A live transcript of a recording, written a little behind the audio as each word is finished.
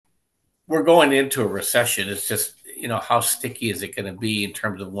we're going into a recession. It's just, how sticky is it going to be in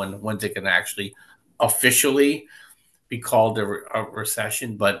terms of when's it going to actually officially be called a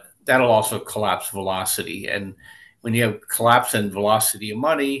recession? But that'll also collapse velocity. And when you have collapse in velocity of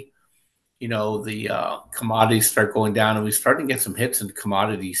money, the commodities start going down, and we start to get some hits in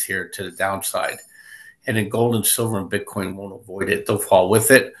commodities here to the downside. And then gold and silver and Bitcoin won't avoid it; they'll fall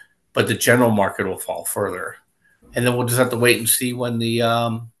with it, but the general market will fall further. And then we'll just have to wait and see when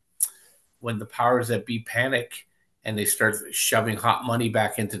the powers that be panic and they start shoving hot money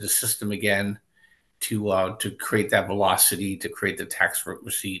back into the system again to create that velocity, to create the tax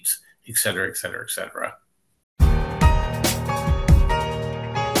receipts, et cetera, et cetera, et cetera.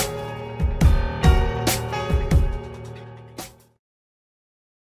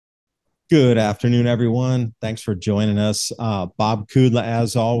 Good afternoon, everyone. Thanks for joining us. Bob Kudla,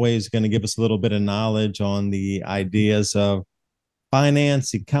 as always, going to give us a little bit of knowledge on the ideas of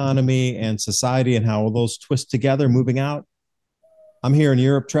finance, economy, and society and how all those twist together moving out. I'm here in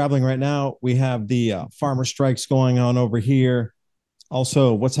Europe traveling right now. We have the farmer strikes going on over here.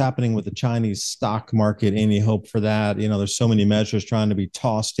 Also, what's happening with the Chinese stock market? Any hope for that? There's so many measures trying to be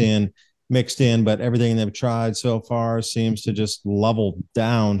tossed in, mixed in, but everything they've tried so far seems to just level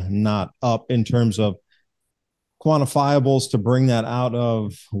down, not up in terms of quantifiables to bring that out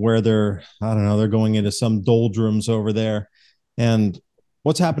of where I don't know, they're going into some doldrums over there. And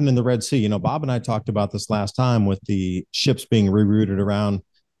what's happened in the Red Sea? Bob and I talked about this last time with the ships being rerouted around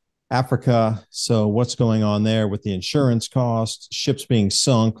Africa. So what's going on there with the insurance costs, ships being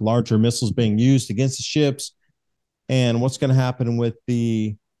sunk, larger missiles being used against the ships, and what's going to happen with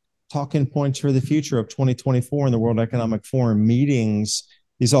the talking points for the future of 2024 in the World Economic Forum meetings?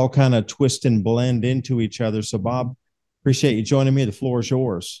 These all kind of twist and blend into each other. So Bob, appreciate you joining me. The floor is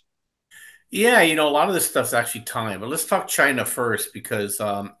yours. Yeah, a lot of this stuff's actually time. But let's talk China first because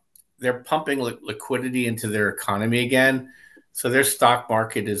they're pumping liquidity into their economy again. So their stock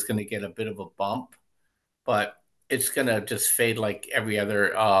market is going to get a bit of a bump, but it's going to just fade like every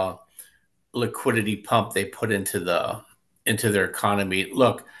other liquidity pump they put into their economy.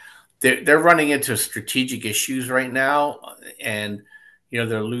 Look, they're running into strategic issues right now, and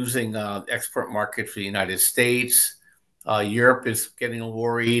they're losing export market for the United States. Europe is getting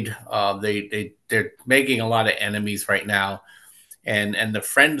worried. They're making a lot of enemies right now, and the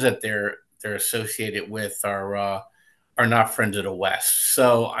friends that they're associated with are not friends of the West.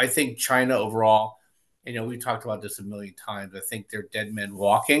 So I think China overall, we talked about this a million times. I think they're dead men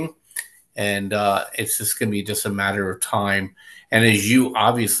walking, and it's just going to be just a matter of time. And as you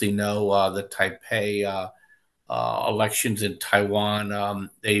obviously know, the Taipei elections in Taiwan,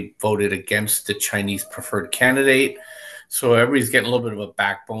 they voted against the Chinese preferred candidate. So everybody's getting a little bit of a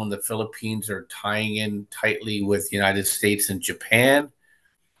backbone. The Philippines are tying in tightly with the United States and Japan.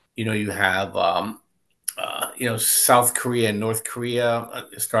 You have South Korea and North Korea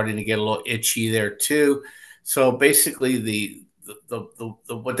starting to get a little itchy there too. So basically, the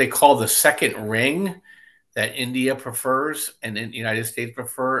what they call the second ring that India prefers and the United States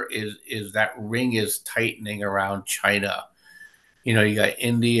prefer is that ring is tightening around China. You got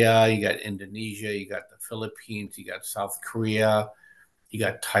India, you got Indonesia, you got the Philippines, you got South Korea, you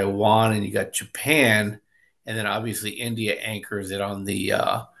got Taiwan, and you got Japan. And then obviously India anchors it on the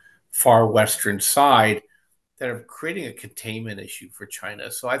far western side that are creating a containment issue for China.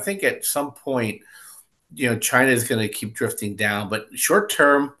 So I think at some point, China is going to keep drifting down. But short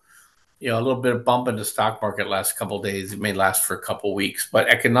term, a little bit of bump in the stock market last couple of days. It may last for a couple of weeks. But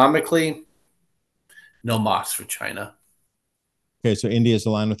economically, no mas for China. Okay, so India is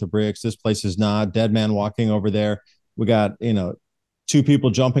aligned with the BRICS. This place is not. Dead man walking over there. We got, two people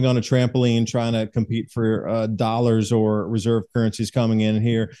jumping on a trampoline trying to compete for dollars or reserve currencies coming in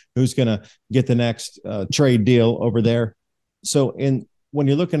here. Who's going to get the next trade deal over there? So when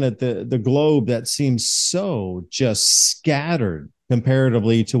you're looking at the globe that seems so just scattered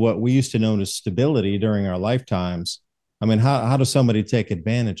comparatively to what we used to know as stability during our lifetimes, I mean, how does somebody take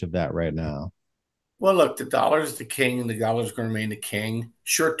advantage of that right now? Well, look, the dollar is the king, and the dollar is going to remain the king.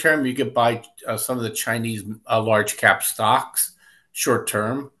 Short term, you could buy some of the Chinese large cap stocks. Short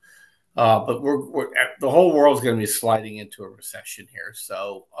term, but we're the whole world is going to be sliding into a recession here.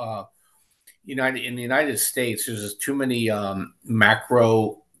 So, in the United States, there's just too many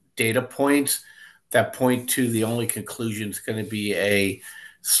macro data points that point to the only conclusion is going to be a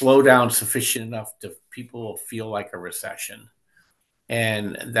slowdown sufficient enough to people will feel like a recession,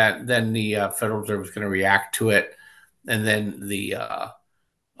 and that then the Federal Reserve is going to react to it, and then the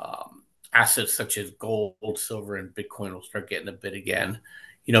assets such as gold, silver, and Bitcoin will start getting a bid again.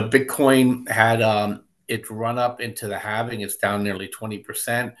 Bitcoin had its run up into the halving. It's down nearly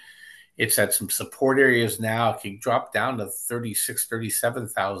 20%. It's at some support areas now. It can drop down to 36,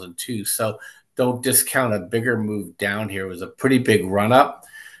 37,000 too. So don't discount a bigger move down here. It was a pretty big run up,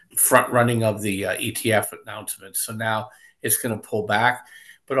 front running of the ETF announcement. So now it's going to pull back,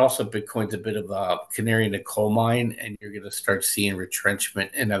 but also Bitcoin's a bit of a canary in the coal mine, and you're going to start seeing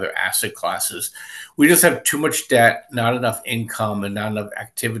retrenchment in other asset classes. We just have too much debt, not enough income, and not enough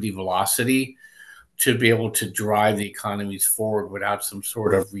activity velocity to be able to drive the economies forward without some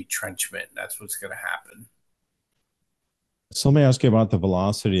sort of retrenchment. That's what's going to happen. So let me ask you about the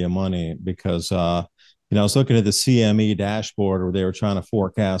velocity of money because I was looking at the CME dashboard where they were trying to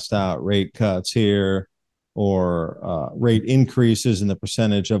forecast out rate cuts here or rate increases in the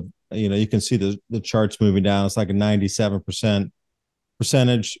percentage of, you can see the charts moving down. It's like a 97%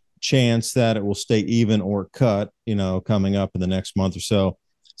 percentage chance that it will stay even or cut, coming up in the next month or so.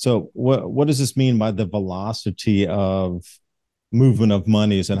 So what does this mean by the velocity of movement of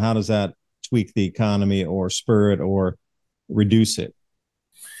monies, and how does that tweak the economy or spur it or reduce it?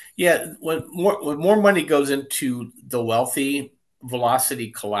 Yeah, when more money goes into the wealthy,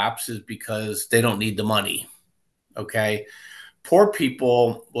 velocity collapses because they don't need the money. Okay, poor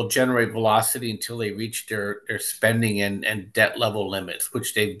people will generate velocity until they reach their spending and debt level limits,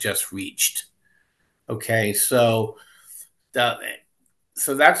 which they've just reached. Okay, the,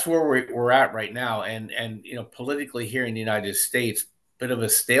 so that's where we're at right now, and politically here in the United States, bit of a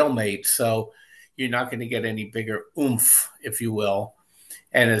stalemate. So you're not going to get any bigger oomph, if you will.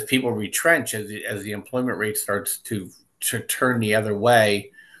 And as people retrench, as the employment rate starts to turn the other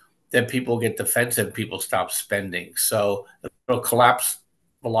way, then people get defensive. People stop spending. So it'll collapse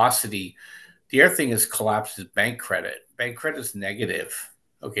velocity. The other thing is collapses bank credit. Bank credit is negative.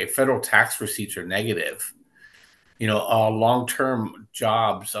 Okay, federal tax receipts are negative. Long-term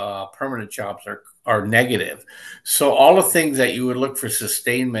jobs, permanent jobs are negative. So all the things that you would look for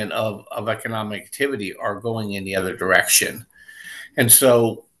sustainment of economic activity are going in the other direction. And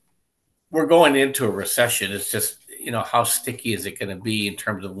so we're going into a recession. It's just, how sticky is it going to be in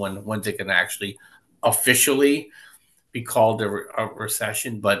terms of when's it going to actually officially be called a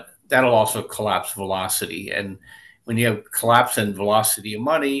recession? But that'll also collapse velocity. And when you have collapse in velocity of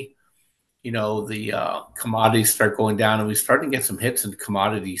money, the commodities start going down, and we start to get some hits in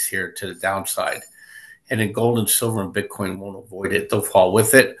commodities here to the downside. And then gold and silver and Bitcoin won't avoid it; they'll fall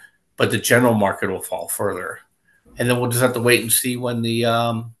with it, but the general market will fall further. And then we'll just have to wait and see when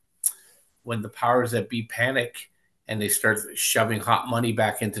the powers that be panic and they start shoving hot money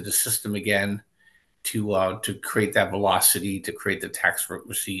back into the system again to create that velocity, to create the tax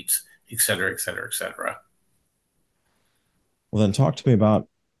receipts, et cetera, et cetera, et cetera. Well, then talk to me about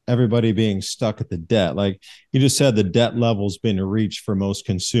everybody being stuck at the debt. Like you just said, the debt level's been reached for most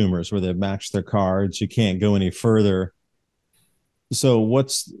consumers where they've maxed their cards. You can't go any further. So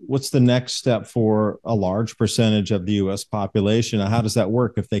what's the next step for a large percentage of the US population? How does that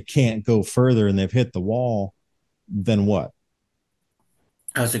work? If they can't go further and they've hit the wall, then what?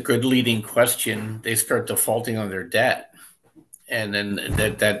 That's a good leading question. They start defaulting on their debt, and then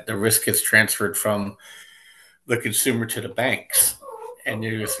that the risk gets transferred from the consumer to the banks, and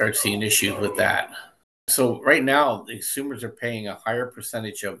you start seeing issues with that. So right now, the consumers are paying a higher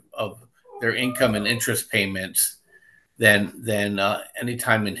percentage of their income and interest payments than any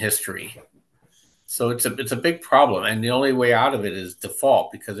time in history. So it's a big problem, and the only way out of it is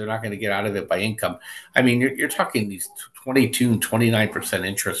default because they're not going to get out of it by income. I mean, you're talking these 22 and 29%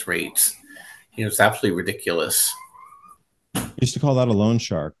 interest rates. It's absolutely ridiculous. Used to call that a loan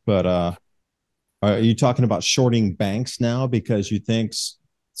shark, but are you talking about shorting banks now because you think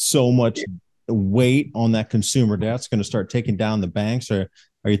so much weight on that consumer debt's going to start taking down the banks, or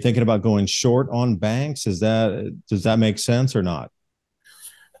are you thinking about going short on banks? Does that make sense or not?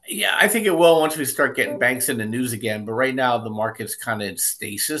 Yeah, I think it will once we start getting banks in the news again. But right now, the market's kind of in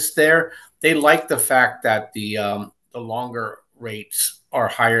stasis there. They like the fact that the longer rates are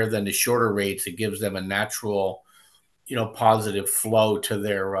higher than the shorter rates. It gives them a natural, positive flow to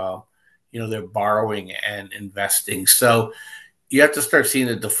their borrowing and investing. So you have to start seeing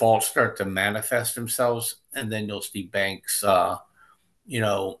the defaults start to manifest themselves, and then you'll see banks, you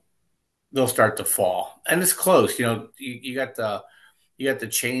know, they'll start to fall. And it's close. You got the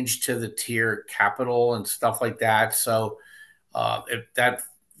change to the tier capital and stuff like that. So if that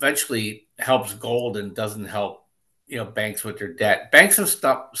eventually helps gold and doesn't help, banks with their debt. Banks have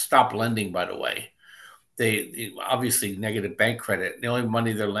stopped lending, by the way. They obviously negative bank credit. The only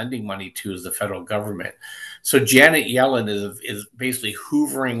money they're lending money to is the federal government. So Janet Yellen is basically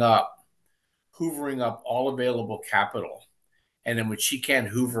hoovering up all available capital. And then when she can't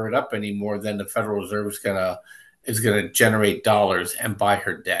hoover it up anymore, then the Federal Reserve is gonna generate dollars and buy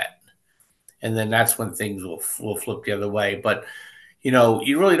her debt. and then that's when things will flip the other way. But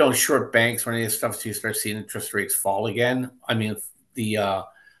you really don't short banks or any of this stuff until you start seeing interest rates fall again. I mean, the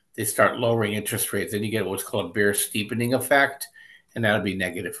they start lowering interest rates, then you get what's called a bear steepening effect, and that'll be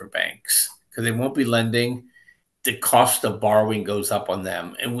negative for banks because they won't be lending. The cost of borrowing goes up on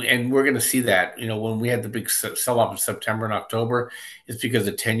them, and we're going to see that. When we had the big sell off in September and October, it's because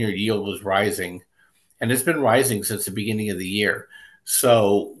the 10-year yield was rising, and it's been rising since the beginning of the year.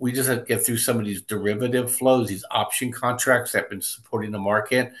 So we just have to get through some of these derivative flows, these option contracts that have been supporting the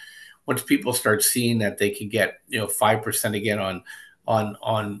market. Once people start seeing that they can get 5% again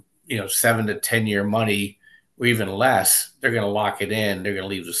on 7 to 10 year money or even less, they're going to lock it in. They're going to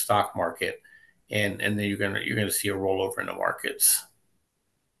leave the stock market, and then you're gonna see a rollover in the markets.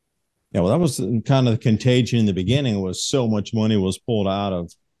 Yeah, well, that was kind of the contagion in the beginning. Was so much money was pulled out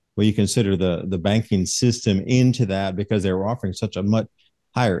of what you consider the banking system into that because they were offering such a much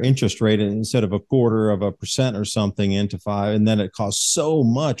higher interest rate, and instead of 0.25% or something into five, and then it caused so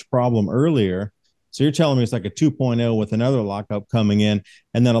much problem earlier. So you're telling me it's like a 2.0 with another lockup coming in,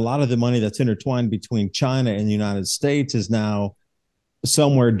 and then a lot of the money that's intertwined between China and the United States is now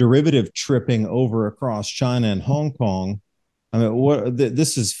somewhere derivative tripping over across China and Hong Kong. I mean,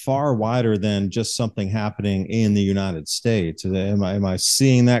 this is far wider than just something happening in the United States. Am I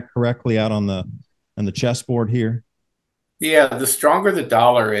seeing that correctly out on the chessboard here? Yeah, the stronger the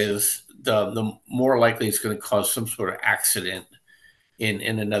dollar is, the more likely it's going to cause some sort of accident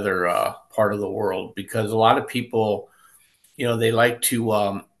in another part of the world, because a lot of people, they like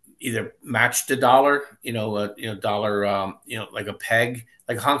to either match the dollar, dollar, like a peg.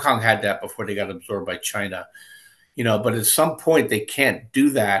 Like Hong Kong had that before they got absorbed by China. But at some point they can't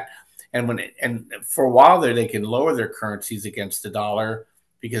do that, and for a while there they can lower their currencies against the dollar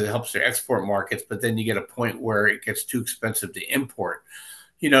because it helps their export markets. But then you get a point where it gets too expensive to import.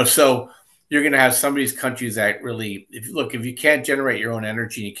 So you're going to have some of these countries that really, if you can't generate your own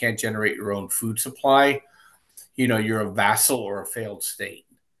energy, you can't generate your own food supply, you're a vassal or a failed state.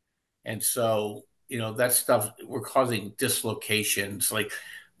 And so that stuff, we're causing dislocations, like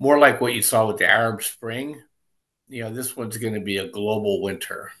more like what you saw with the Arab Spring. This one's going to be a global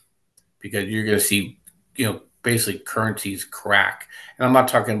winter because you're going to see, basically currencies crack. And I'm not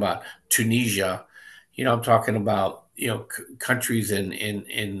talking about Tunisia. I'm talking about, countries in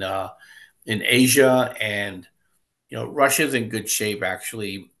Asia, and Russia's in good shape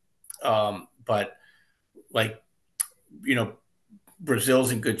actually. But like, you know,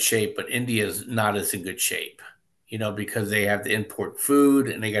 Brazil's in good shape, but India's not as in good shape, because they have to import food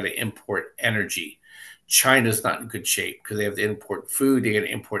and they got to import energy. China's not in good shape because they have to import food, they got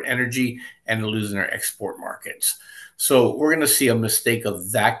to import energy, and they're losing their export markets. So we're going to see a mistake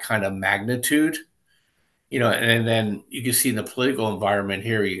of that kind of magnitude, and then you can see in the political environment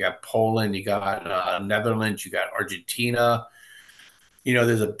here, you got Poland, you got Netherlands, you got Argentina.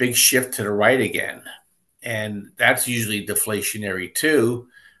 There's a big shift to the right again, and that's usually deflationary too,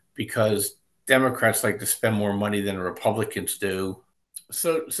 because Democrats like to spend more money than Republicans do.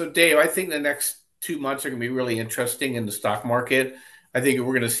 So Dave, I think the next 2 months are going to be really interesting in the stock market. I think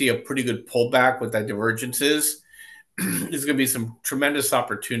we're going to see a pretty good pullback with that divergences. There's going to be some tremendous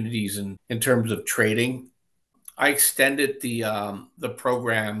opportunities in terms of trading. I extended the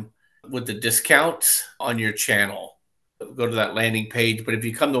program with the discounts on your channel. Go to that landing page, but if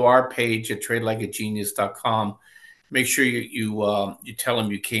you come to our page at tradelikeagenius.com, make sure you tell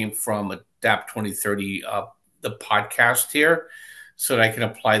them you came from Adapt 2030, the podcast here, so that I can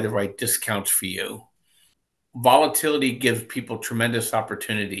apply the right discounts for you. Volatility gives people tremendous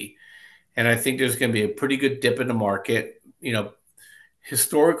opportunity, and I think there's going to be a pretty good dip in the market.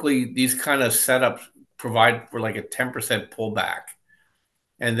 Historically, these kind of setups provide for like a 10% pullback,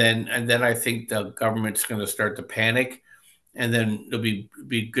 and then I think the government's going to start to panic, and then it'll be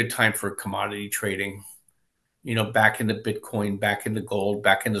a good time for commodity trading. Back into Bitcoin, back into gold,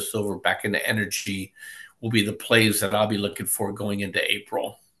 back into silver, back into energy will be the plays that I'll be looking for going into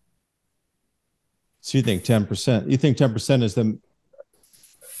April. So you think 10%? You think 10% is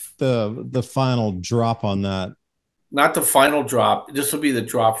the final drop on that Not the final drop. This will be the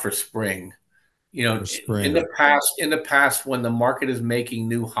drop for spring. for In spring? the past, when the market is making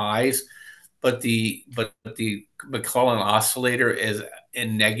new highs, but the McClellan oscillator is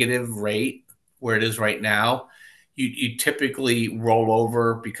in negative rate where it is right now, you typically roll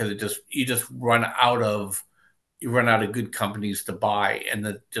over because you just run out of good companies to buy,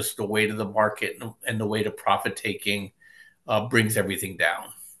 and just the weight of the market and the weight of profit taking brings everything down.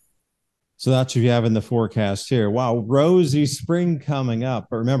 So that's what you have in the forecast here. Wow, rosy spring coming up.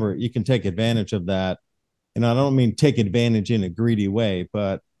 But remember, you can take advantage of that. And I don't mean take advantage in a greedy way,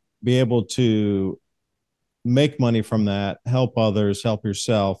 but be able to make money from that, help others, help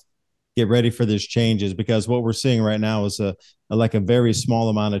yourself, get ready for these changes, because what we're seeing right now is like a very small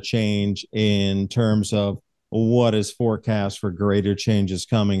amount of change in terms of what is forecast for greater changes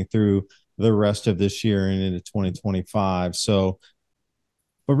coming through the rest of this year and into 2025. So,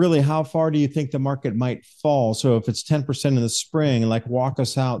 but really, how far do you think the market might fall? So if it's 10% in the spring, like walk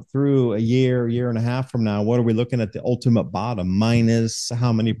us out through a year and a half from now, what are we looking at the ultimate bottom, minus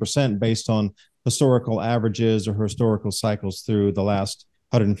how many percent based on historical averages or historical cycles through the last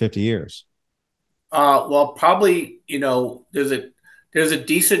 150 years? Well, probably, there's a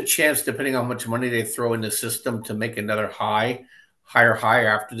decent chance, depending on how much money they throw in the system, to make another higher high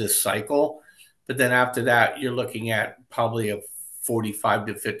after this cycle. But then after that, you're looking at probably a 45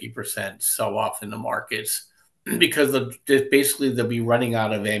 to 50% sell off in the markets because basically they'll be running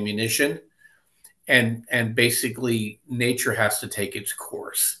out of ammunition, and basically nature has to take its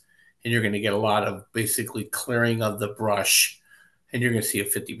course, and you're going to get a lot of basically clearing of the brush, and you're going to see a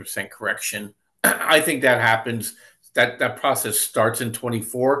 50% correction. I think that happens. That process starts in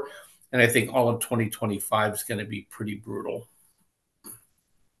 24, and I think all of 2025 is going to be pretty brutal.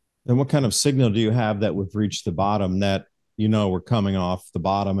 And what kind of signal do you have that we've reached the bottom, that we're coming off the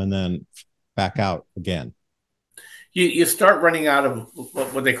bottom and then back out again? You start running out of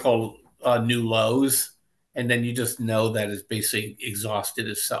what they call new lows, and then you just know that it's basically exhausted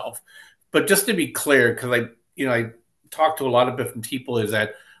itself. But just to be clear, because I talked to a lot of different people, is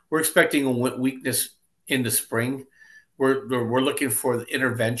that we're expecting a weakness in the spring. We're looking for the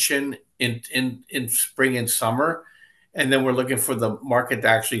intervention in spring and summer, and then we're looking for the market to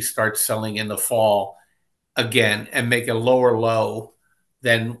actually start selling in the fall again and make a lower low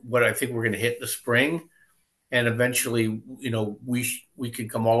than what I think we're going to hit in the spring. And eventually, we could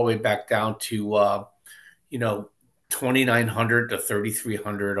come all the way back down to 2,900 to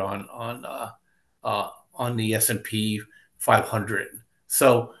 3,300 on the S&P 500.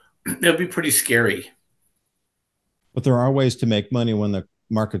 So it'll be pretty scary. But there are ways to make money when the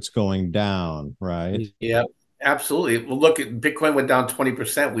market's going down, right? Yeah, absolutely. Well, look, Bitcoin went down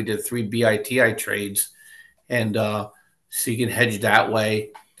 20%. We did 3 BITI trades, and so you can hedge that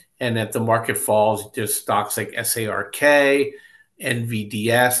way. And if the market falls, there's stocks like SARK,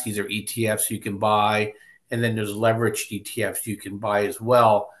 NVDS. These are ETFs you can buy. And then there's leveraged ETFs you can buy as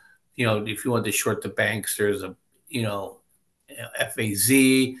well. If you want to short the banks, there's FAZ.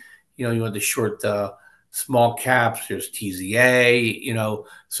 You want to short the small caps, there's TZA.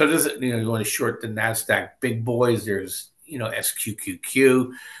 So there's, you want to short the NASDAQ big boys, there's,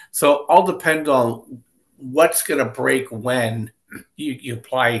 SQQQ. So all depends on what's going to break when you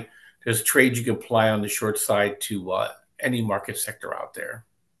apply. There's trades you can apply on the short side to any market sector out there.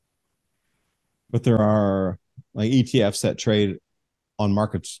 But there are like ETFs that trade on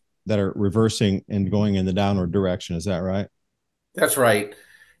markets that are reversing and going in the downward direction. Is that right? That's right.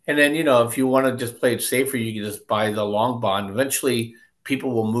 And then, if you want to just play it safer, you can just buy the long bond. Eventually,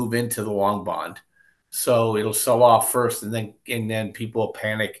 people will move into the long bond. So it'll sell off first, and then people will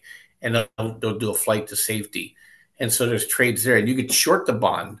panic, and they'll do a flight to safety. And so there's trades there, and you can short the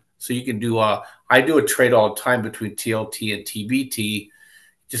bond. So you can I do a trade all the time between TLT and TBT,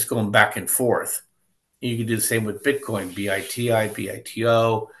 just going back and forth. You can do the same with Bitcoin, BITI,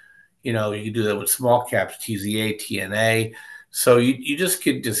 BITO. You can do that with small caps, TZA, TNA. So you just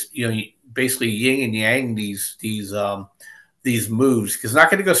could just basically yin and yang these moves, because it's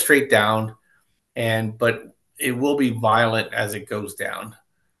not going to go straight down, but it will be violent as it goes down.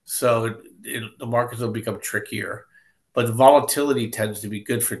 So the markets will become trickier, but the volatility tends to be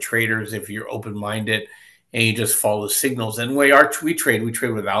good for traders if you're open minded and you just follow the signals. And we trade with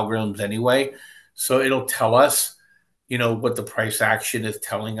algorithms anyway, so it'll tell us, what the price action is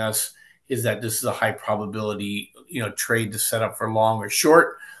telling us is that this is a high probability, trade to set up for long or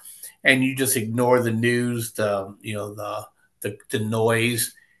short. And you just ignore the news, the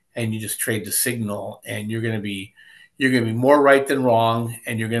noise, and you just trade the signal. And you're going to be more right than wrong,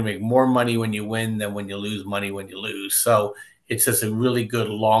 and you're going to make more money when you win than when you lose money when you lose. So it's just a really good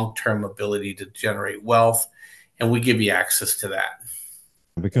long-term ability to generate wealth, and we give you access to that.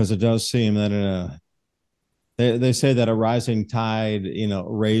 Because it does seem that they say that a rising tide,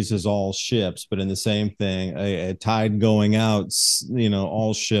 raises all ships, but in the same thing, a tide going out,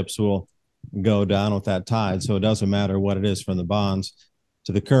 all ships will go down with that tide. So it doesn't matter what it is, from the bonds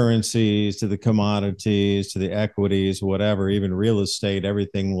to the currencies, to the commodities, to the equities, whatever, even real estate,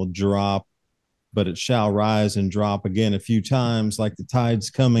 everything will drop, but it shall rise and drop again a few times, like the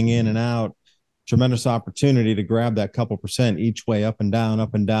tide's coming in and out. Tremendous opportunity to grab that couple percent each way, up and down,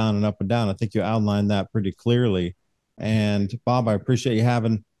 up and down, and up and down. I think you outlined that pretty clearly. And Bob, I appreciate you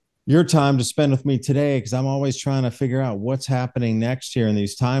having your time to spend with me today because I'm always trying to figure out what's happening next year in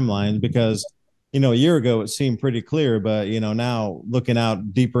these timelines because a year ago it seemed pretty clear, but now looking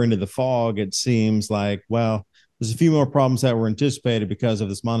out deeper into the fog, it seems like, well, there's a few more problems that were anticipated because of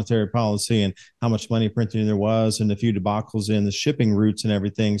this monetary policy and how much money printing there was and a few debacles in the shipping routes and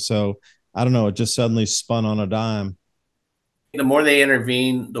everything. So I don't know, it just suddenly spun on a dime. The more they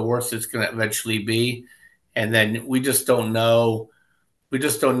intervene, the worse it's going to eventually be. And then we just don't know. We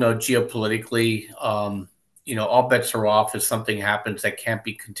just don't know geopolitically. All bets are off if something happens that can't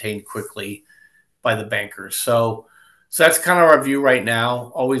be contained quickly by the bankers. So that's kind of our view right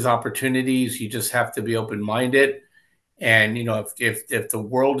now. Always opportunities. You just have to be open minded. And if the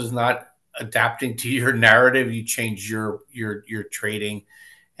world is not adapting to your narrative, you change your trading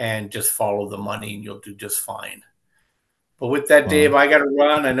and just follow the money, and you'll do just fine. But with that, Dave, Well, I got to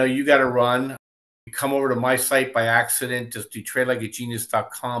run. I know you got to run. You come over to my site by accident, just do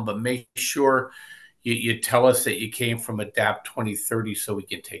tradelikeagenius.com, but make sure you tell us that you came from Adapt 2030 so we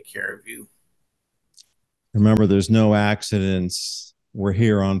can take care of you. remember, there's no accidents. We're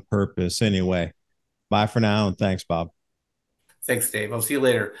here on purpose anyway. Bye for now, and thanks, Bob. Thanks, Dave. I'll see you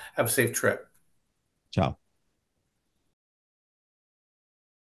later. Have a safe trip. Ciao.